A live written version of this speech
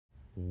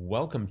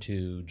Welcome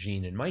to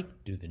Gene and Mike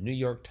do the New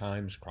York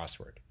Times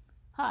crossword.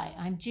 Hi,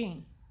 I'm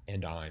Jean.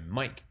 And I'm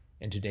Mike.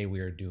 And today we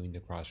are doing the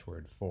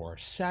crossword for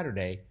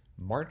Saturday,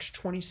 March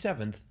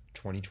 27th,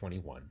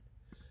 2021.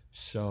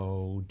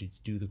 So, did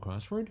you do the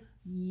crossword?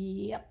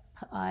 Yep,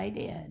 I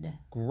did.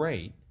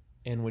 Great.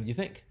 And what do you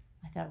think?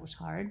 I thought it was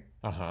hard.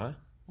 Uh-huh.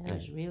 I thought it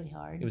was really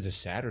hard. It was a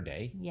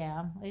Saturday.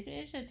 Yeah, it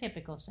is a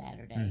typical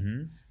Saturday.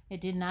 Mm-hmm.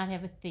 It did not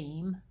have a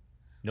theme.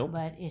 Nope.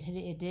 But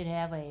it did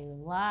have a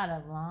lot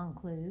of long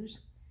clues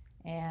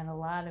and a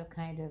lot of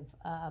kind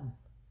of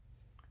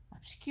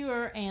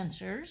obscure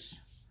answers.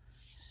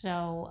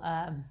 So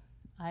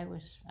I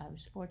was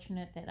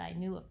fortunate that I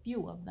knew a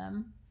few of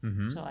them.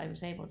 Mm-hmm. So I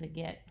was able to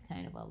get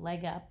kind of a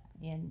leg up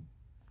in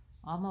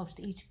almost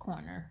each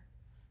corner.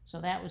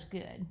 So that was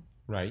good.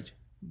 Right.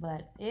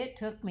 But it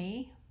took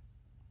me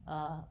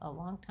a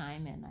long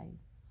time, and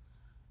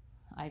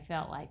I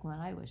felt like when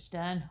I was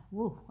done,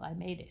 I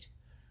made it.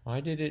 I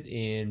did it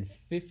in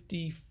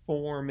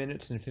 54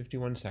 minutes and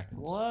 51 seconds.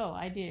 Whoa,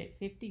 I did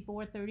it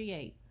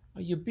 54:38. Oh,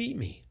 you beat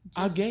me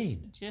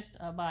again. Just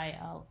by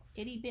a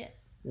itty bit.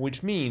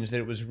 Which means that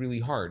it was really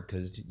hard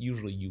because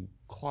usually you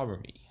clobber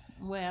me.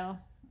 Well,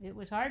 it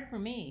was hard for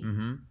me.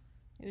 Mm-hmm.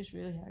 It was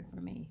really hard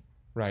for me.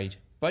 Right.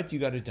 But you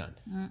got it done.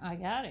 I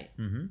got it.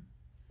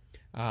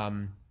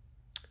 Mm-hmm.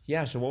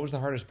 Yeah, so what was the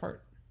hardest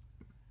part?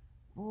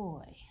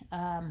 Boy,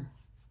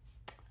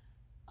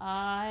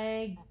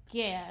 I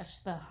guess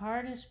the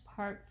hardest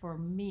part for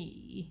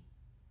me,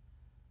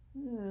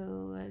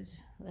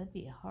 that'd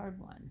be a hard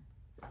one.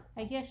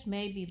 I guess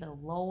maybe the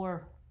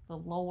lower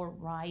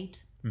right.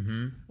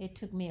 Mm-hmm. It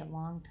took me a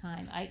long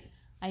time.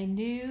 I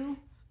knew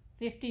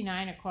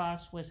 59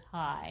 across was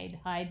Hyde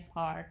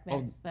Park.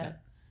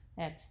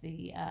 That's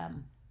the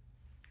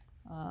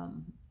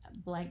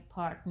blank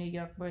park, New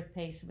York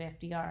birthplace of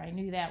FDR. I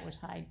knew that was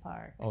Hyde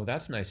Park. Oh,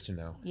 that's nice to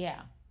know.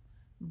 Yeah,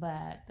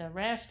 but the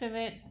rest of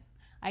it,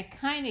 I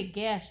kind of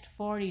guessed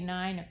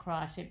 49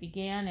 across. It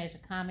began as a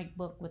comic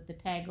book with the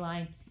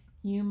tagline,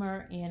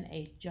 "Humor in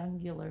a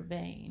Jungular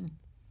Vein."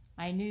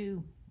 I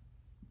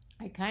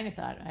kind of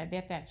thought, I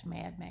bet that's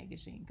Mad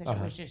Magazine, because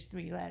it was just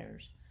 3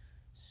 letters.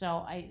 So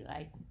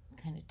I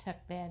kind of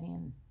tucked that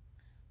in.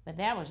 But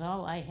that was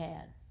all I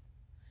had.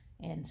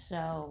 And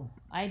so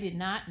I did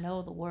not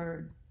know the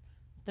word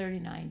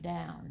 39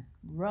 down.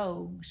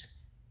 Rogues,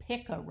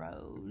 pick a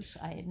rose.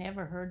 I had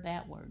never heard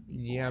that word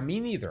before. Yeah,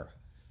 me neither.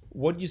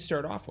 What did you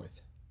start off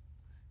with?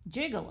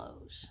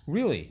 Gigolos.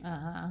 Really?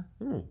 Uh-huh.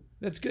 Oh,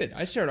 that's good.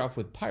 I started off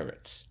with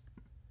pirates.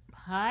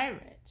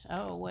 Pirates.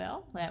 Oh,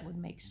 well, that would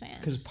make sense.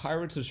 Because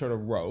pirates are sort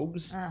of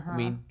rogues. Uh-huh. I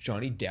mean,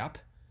 Johnny Depp.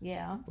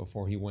 Yeah.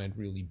 Before he went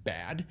really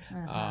bad.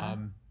 Uh-huh.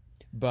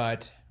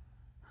 But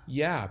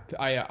yeah,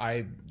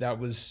 I that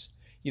was,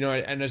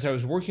 and as I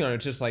was working on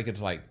it, it's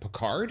like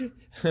Picard,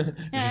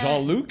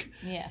 Jean-Luc.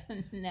 Yeah,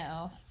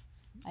 no,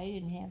 I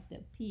didn't have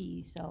the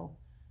P. So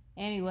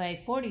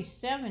anyway,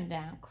 47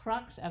 down,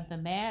 crux of the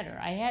matter.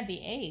 I had the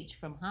H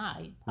from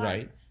Hyde Park.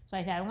 Right. So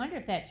I thought, I wonder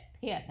if that's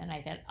pith. And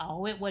I thought,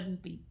 oh, it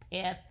wouldn't be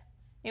pith.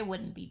 It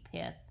wouldn't be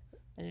pith.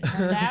 But it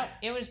turned out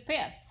it was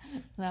pith.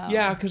 So,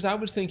 yeah, because I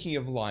was thinking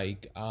of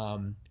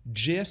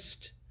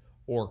gist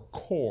or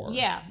core.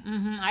 Yeah,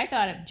 I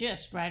thought of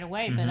gist right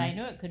away, but I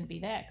knew it couldn't be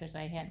that because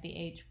I had the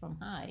H from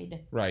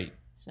Hyde. Right.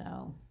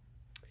 So.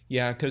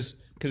 Yeah, because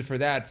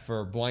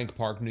for blank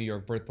park, New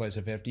York birthplace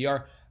of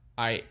FDR,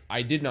 I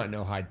did not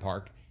know Hyde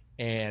Park,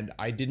 and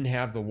I didn't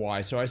have the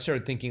Y, so I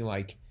started thinking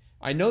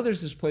I know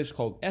there's this place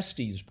called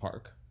Estes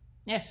Park.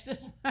 Estes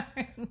Park.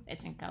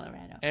 It's in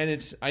Colorado. And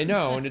it's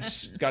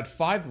got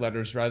 5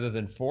 letters rather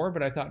than 4,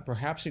 but I thought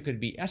perhaps it could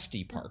be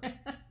Estes Park.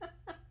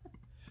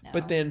 No.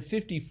 But then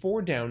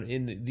 54 down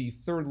in the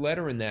third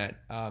letter in that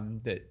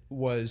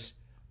was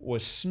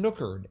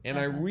snookered, and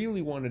I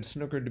really wanted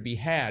snookered to be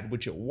had,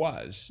 which it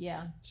was.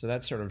 Yeah. So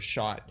that sort of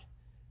shot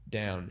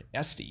down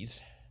Estes.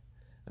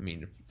 I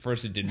mean,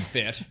 first it didn't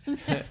fit,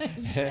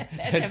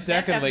 and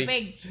secondly, that's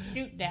a big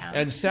shoot down.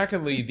 And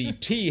secondly, the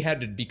T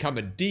had to become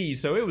a D,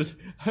 so I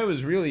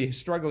was really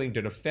struggling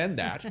to defend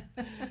that.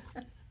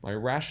 My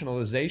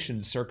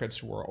rationalization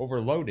circuits were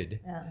overloaded.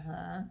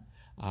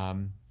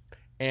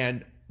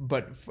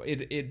 But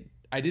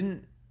I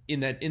didn't in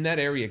that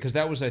area, because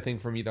that was, I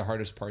think, for me the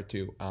hardest part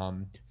too.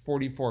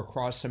 44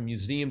 across, some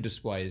museum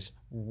displays,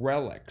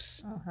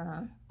 relics.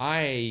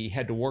 I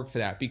had to work for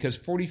that because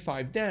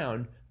 45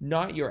 down,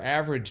 not your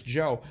average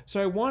Joe.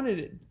 So I wanted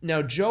it.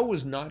 Now Joe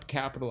was not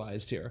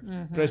capitalized here,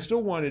 but I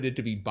still wanted it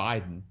to be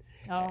Biden,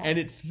 and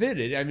it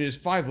fitted. I mean, it's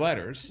 5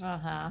 letters,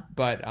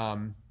 but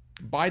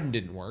Biden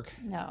didn't work.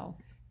 No,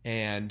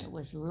 and it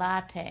was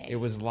latte. It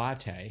was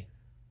latte.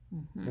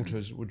 Which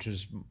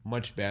was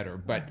much better,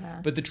 but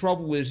the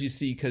trouble is, you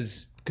see,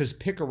 because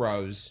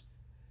Picaros,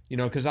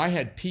 because I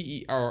had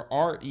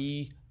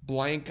R-E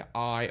blank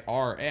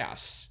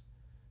I-R-S,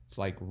 it's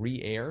like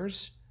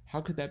re-airs.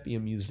 How could that be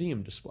a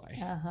museum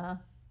display?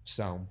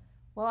 So,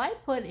 well, I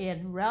put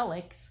in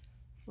relics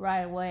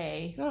right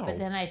away, Oh. but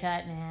then I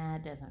thought, nah,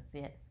 it doesn't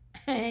fit.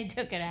 I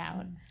took it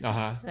out.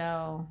 Uh-huh.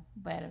 So,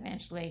 but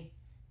eventually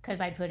because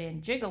I put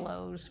in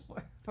gigolos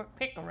for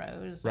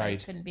picaros. So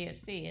Right. it couldn't be a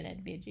C, it had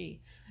to be a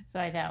G. So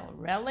I thought, well,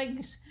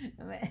 relics,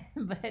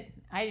 but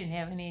I didn't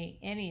have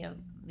any of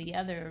the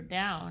other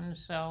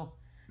downs. So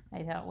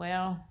I thought,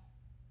 well,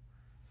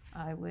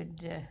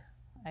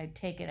 I'd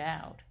take it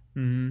out.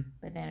 Mm-hmm.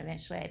 But then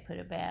eventually I put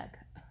it back.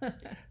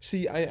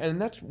 See,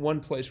 and that's one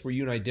place where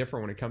you and I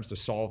differ when it comes to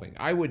solving.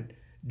 I would,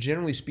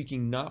 generally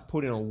speaking, not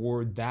put in a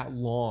word that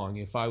long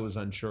if I was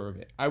unsure of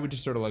it. I would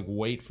just sort of like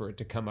wait for it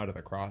to come out of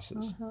the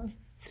crosses.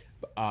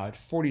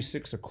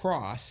 46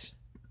 across,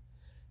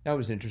 that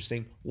was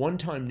interesting.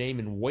 One-time name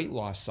in weight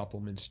loss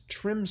supplements,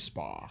 Trim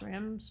Spa.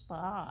 Trim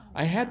Spa.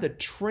 I had the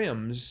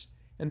Trims,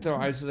 and so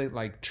I was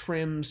like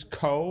Trims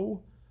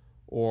Co.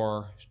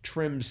 or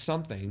Trims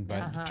something,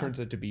 but it turns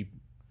out to be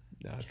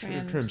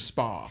Trim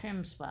Spa.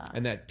 Trim Spa.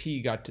 And that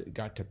P got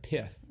to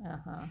Pith.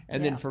 And Yeah.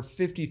 then for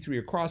 53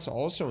 across,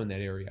 also in that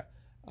area,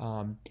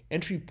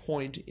 entry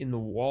point in the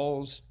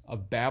walls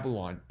of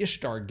Babylon,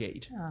 Ishtar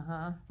Gate.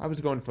 I was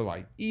going for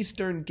like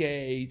Eastern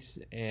Gate,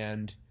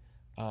 and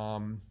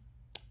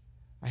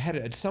I had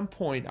at some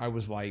point I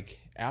was like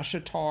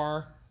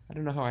Ashitar. I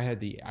don't know how I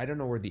don't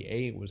know where the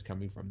A was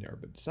coming from there,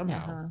 but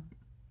somehow.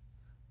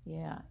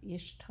 Yeah,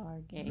 Ishtar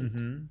Gate.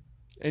 Mm-hmm.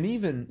 And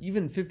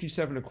even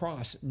 57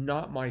 across,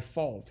 not my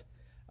fault.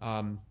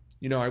 I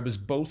was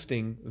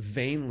boasting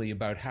vainly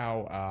about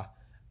how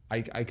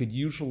I could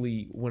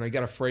usually, when I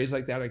got a phrase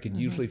like that, I could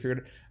usually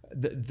figure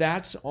it.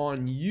 That's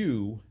on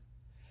you.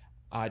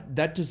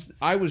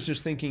 I was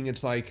just thinking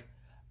it's like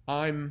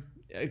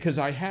because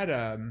I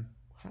had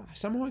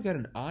somehow I got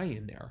an I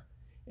in there,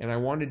 and I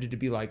wanted it to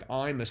be like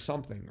I'm a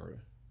something, or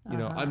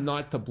I'm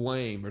not to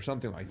blame or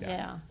something like that.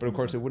 Yeah. But of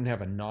course it wouldn't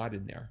have a not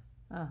in there.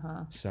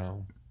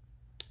 So,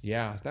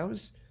 yeah, there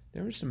was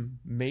some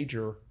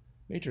major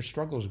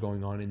struggles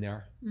going on in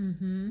there.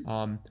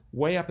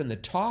 Way up in the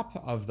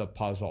top of the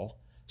puzzle,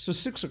 so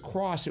 6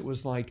 across, it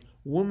was like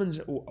women's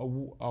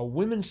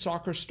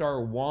soccer star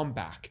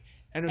Wambach,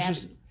 and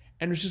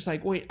it was just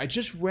like, wait, I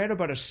just read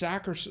about a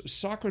soccer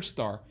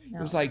star. No.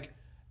 It was like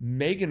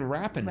Megan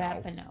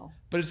Rapinoe.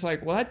 But it's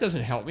like, well, that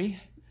doesn't help me.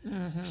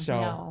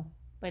 So No,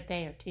 but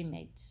they are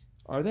teammates.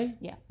 Are they?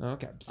 Yeah.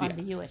 Okay. See, On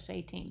the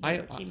USA team, they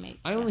were teammates.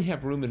 I only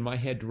have room in my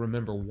head to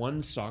remember one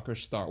woman soccer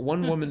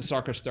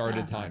star at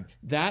a time.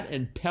 That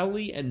and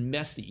Pelé and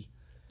Messi,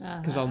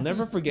 because I'll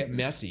never forget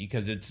Messi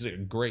because it's a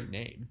great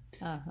name.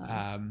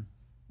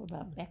 What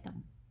about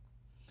Beckham?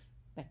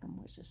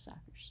 Beckham was a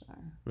soccer star.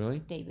 Really?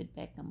 David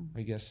Beckham.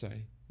 I guess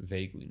I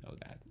vaguely know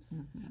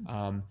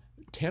that.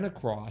 10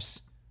 across,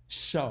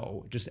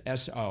 so, just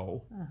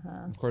S-O.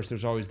 Of course,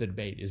 there's always the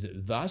debate. Is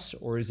it thus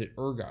or is it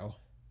ergo?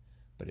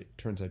 But it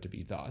turns out to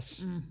be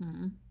thus.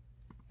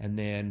 And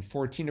then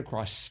 14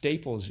 across,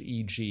 Staples,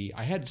 E.G.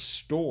 I had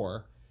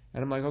store,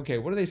 and I'm like, okay,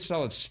 what do they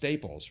sell at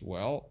Staples?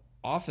 Well,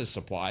 office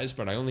supplies,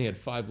 but I only had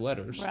 5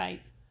 letters.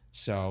 Right.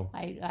 So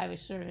I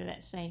was sort of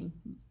that same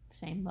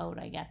mode.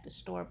 I got the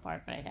store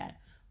part, but I had,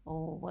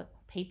 what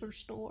paper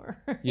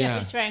store? Yeah. I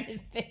was trying to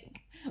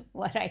think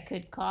what I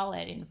could call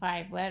it in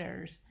 5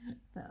 letters.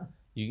 So,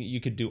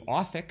 you could do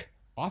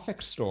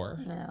Offic store.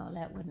 no,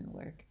 that wouldn't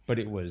work. But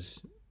it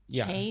was...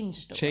 Yeah. Chain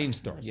store. Chain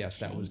store. Yes,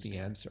 that was the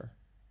answer.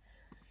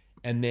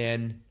 And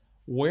then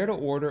where to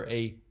order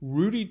a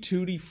Rudy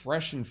Tooty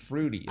Fresh and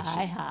Fruity.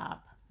 IHOP.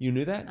 You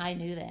knew that? I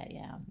knew that,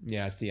 yeah.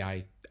 Yeah, see,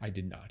 I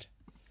did not.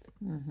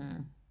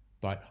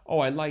 But,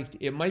 I liked,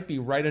 it might be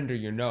right under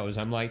your nose.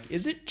 I'm like,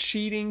 is it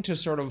cheating to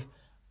sort of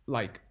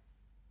like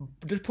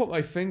just put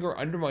my finger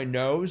under my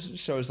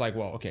nose? So it's like,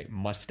 well, okay,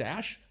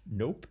 mustache?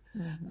 Nope.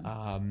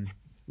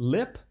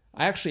 Lip?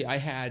 I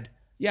had...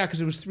 Yeah,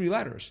 because it was 3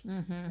 letters.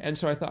 And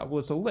so I thought, well,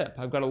 it's a lip.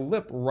 I've got a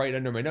lip right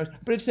under my nose.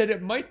 But it said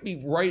it might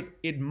be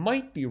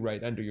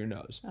right under your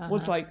nose. Well,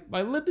 it's like,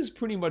 my lip is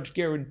pretty much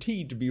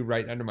guaranteed to be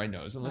right under my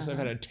nose, unless I've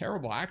had a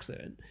terrible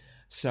accident.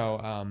 So,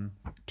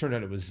 turned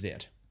out it was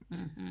zit.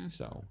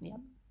 So,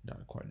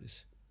 not quite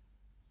as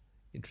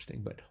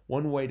interesting. But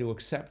one way to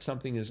accept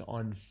something is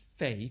on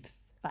faith.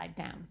 5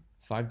 down.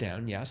 5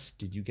 down, yes.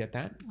 Did you get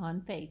that?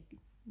 On faith.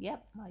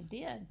 Yep, I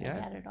did. Yeah. I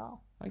got it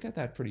all. I got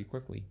that pretty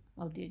quickly.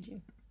 Oh, did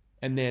you?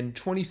 And then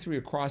 23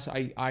 across,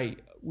 I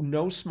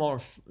no small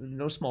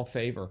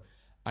favor.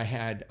 I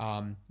had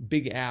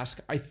Big Ask.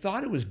 I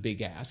thought it was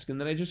Big Ask,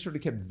 and then I just sort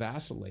of kept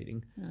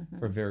vacillating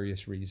for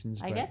various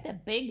reasons. I got the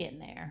big in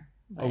there.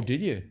 Oh, did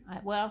you?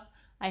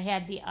 I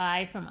had the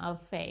I from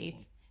Of Faith,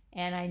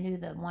 and I knew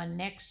the one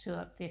next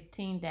to it,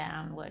 15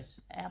 down,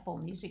 was Apple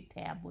Music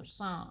tab was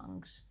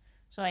songs.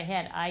 So I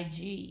had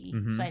IG.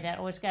 So I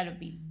thought, it's got to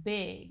be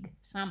big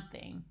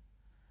something.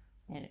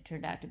 And it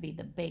turned out to be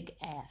the Big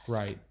Ask.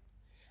 Right.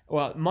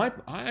 Well,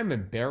 I'm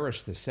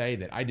embarrassed to say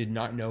that I did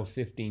not know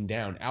 15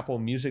 down. Apple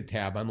Music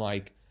tab, I'm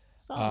like...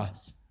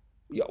 Songs.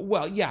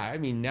 I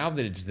mean, now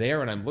that it's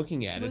there and I'm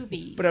looking at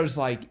Movies. it. But I was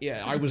like,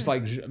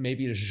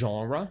 maybe a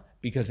genre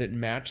because it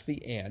matched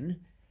the N.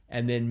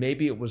 And then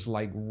maybe it was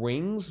like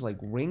rings, like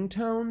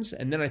ringtones.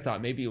 And then I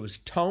thought maybe it was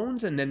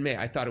tones. And then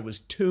I thought it was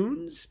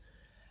tunes.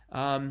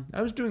 I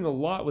was doing a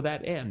lot with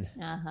that N.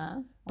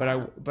 Wow.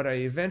 But I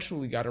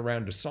eventually got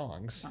around to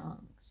songs.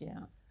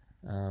 yeah.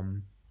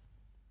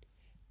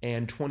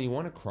 And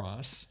 21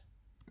 across,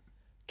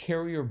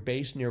 carrier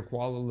base near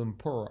Kuala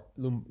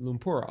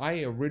Lumpur.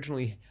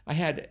 I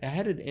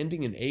had it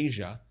ending in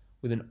Asia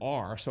with an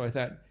R, so I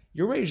thought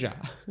Eurasia.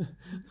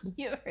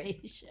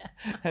 Eurasia.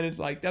 And it's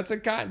like, that's a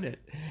continent.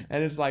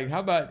 And it's like, how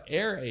about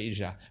Air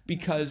Asia?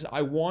 Because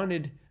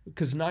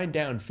 9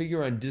 Down,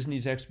 figure on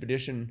Disney's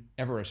Expedition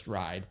Everest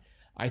ride,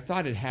 I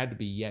thought it had to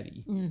be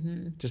Yeti.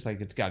 Mm-hmm. Just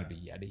like it's got to be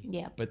Yeti.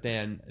 Yeah. But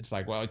then it's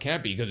like, well, it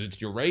can't be because it's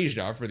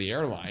Eurasia for the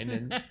airline.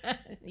 And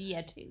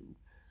Yetu.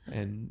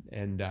 And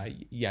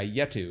yeah,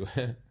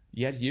 Yetu.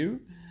 Yetu.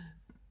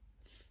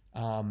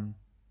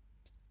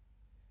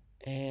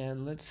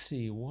 And let's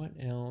see, what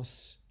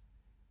else?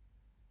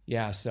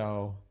 Yeah,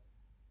 so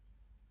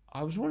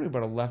I was wondering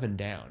about 11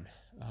 Down.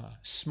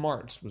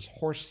 Smarts was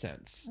horse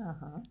sense.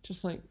 Uh-huh.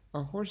 Just like,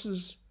 are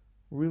horses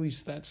really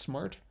that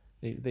smart?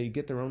 They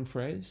get their own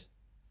phrase?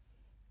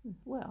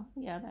 Well,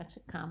 yeah, that's a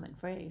common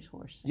phrase,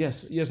 horse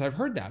sense. Yes, I've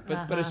heard that.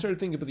 But I started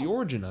thinking about the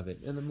origin of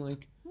it, and I'm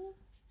like,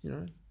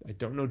 I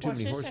don't know too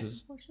many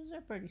horses. Horses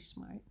are pretty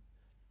smart.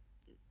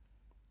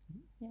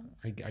 Yeah.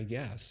 I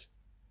guess.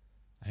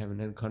 I haven't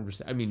had a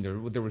conversation. I mean,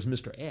 there was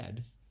Mr.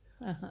 Ed,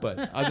 Uh-huh. but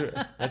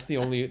that's the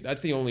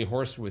only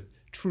horse with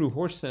true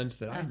horse sense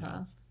that I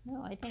know.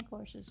 No, I think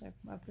horses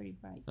are pretty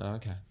bright. Oh,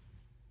 okay.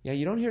 Yeah,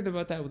 you don't hear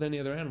about that with any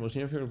other animals.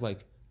 You never hear of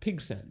like pig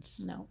sense.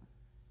 No.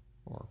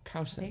 Or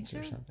cow sense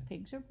or something.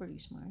 Pigs are pretty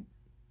smart.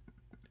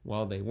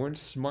 Well, they weren't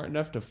smart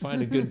enough to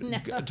find a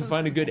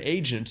good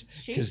agent.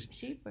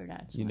 Sheep are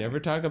not smart. You never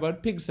talk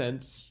about pig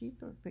sense.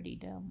 Sheep are pretty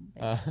dumb.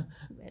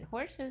 But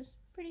horses,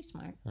 pretty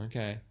smart.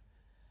 Okay.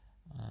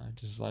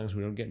 Just as long as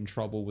we don't get in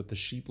trouble with the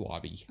sheep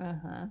lobby.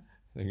 Uh-huh.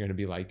 They're going to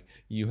be like,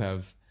 you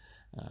have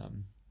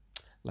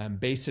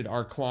lambasted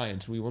our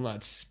clients. We will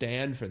not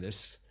stand for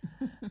this.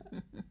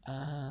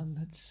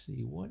 Let's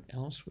see. What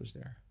else was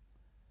there?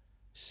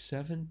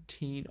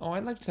 17. Oh, I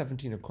liked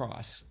 17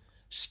 across.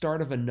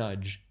 Start of a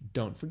nudge.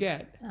 Don't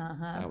forget.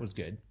 Uh-huh. That was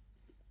good.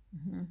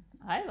 Mm-hmm.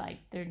 I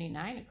liked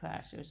 39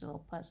 across. It was a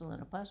little puzzle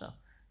in a puzzle.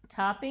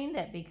 Topping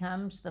that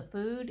becomes the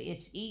food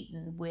it's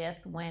eaten with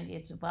when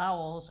its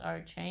vowels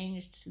are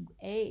changed to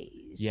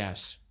A's.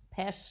 Yes.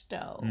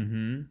 Pesto.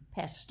 Mm-hmm.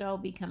 Pesto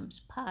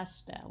becomes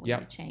pasta when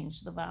you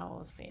change the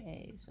vowels to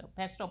A's. So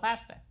pesto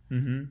pasta.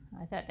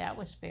 Mm-hmm. I thought that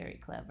was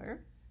very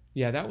clever.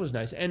 Yeah, that was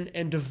nice.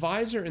 And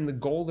divisor in the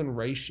golden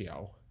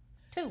ratio.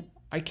 2.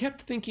 I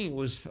kept thinking it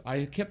was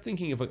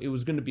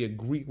going to be a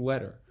Greek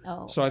letter.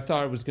 Oh. So I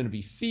thought it was going to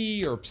be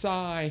phi or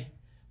psi,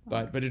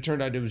 but it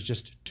turned out it was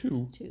just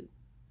 2. 2.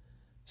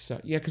 So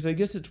yeah, because I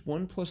guess it's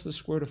 1 plus the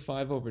square root of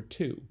 5 over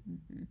 2.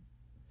 Mm-hmm.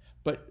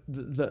 But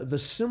the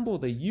symbol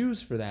they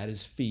use for that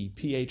is phi,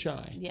 phi.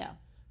 Yeah.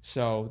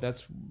 So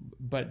that's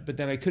but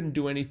then I couldn't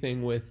do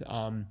anything with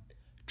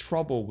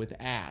trouble with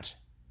at.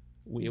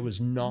 It was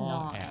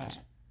gnaw at.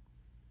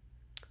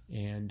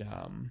 And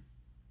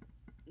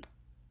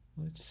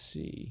let's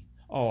see.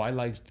 Oh, I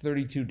liked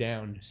 32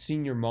 down.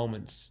 Senior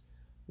moments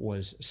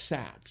was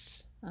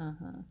sats.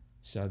 Uh-huh.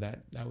 So that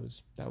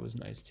was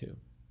nice too.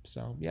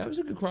 So yeah, it was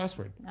a good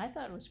crossword. I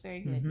thought it was very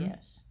good. Mm-hmm.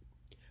 Yes.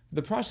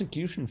 The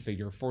prosecution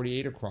figure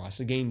 48 across,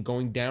 again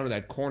going down to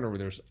that corner where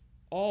there's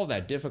all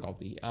that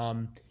difficulty.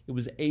 It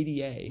was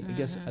ADA, I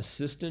guess,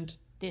 assistant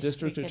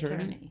district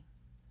attorney.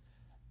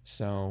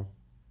 So,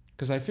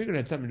 because I figured it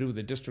had something to do with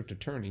the district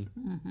attorney.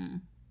 Mm-hmm.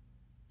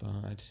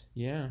 But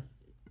yeah.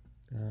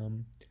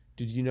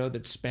 Did you know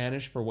that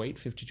Spanish for weight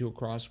 52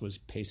 across was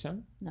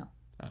peso? No.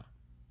 Oh.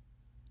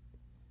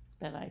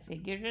 But I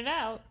figured it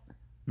out.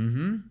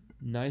 Mm-hmm.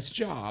 Nice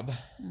job.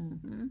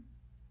 Mm-hmm.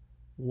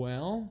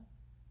 Well,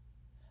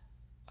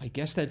 I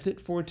guess that's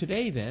it for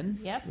today then.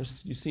 Yep.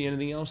 You see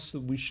anything else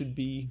that we should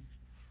be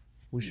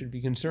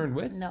concerned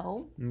with?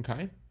 No.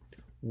 Okay.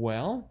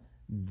 Well,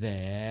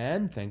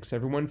 then thanks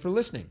everyone for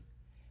listening.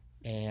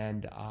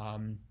 And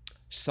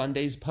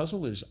Sunday's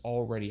puzzle is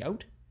already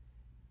out,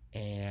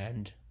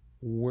 and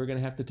we're going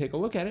to have to take a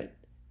look at it,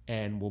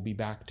 and we'll be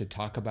back to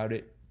talk about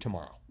it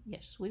tomorrow.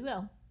 Yes, we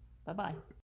will. Bye-bye.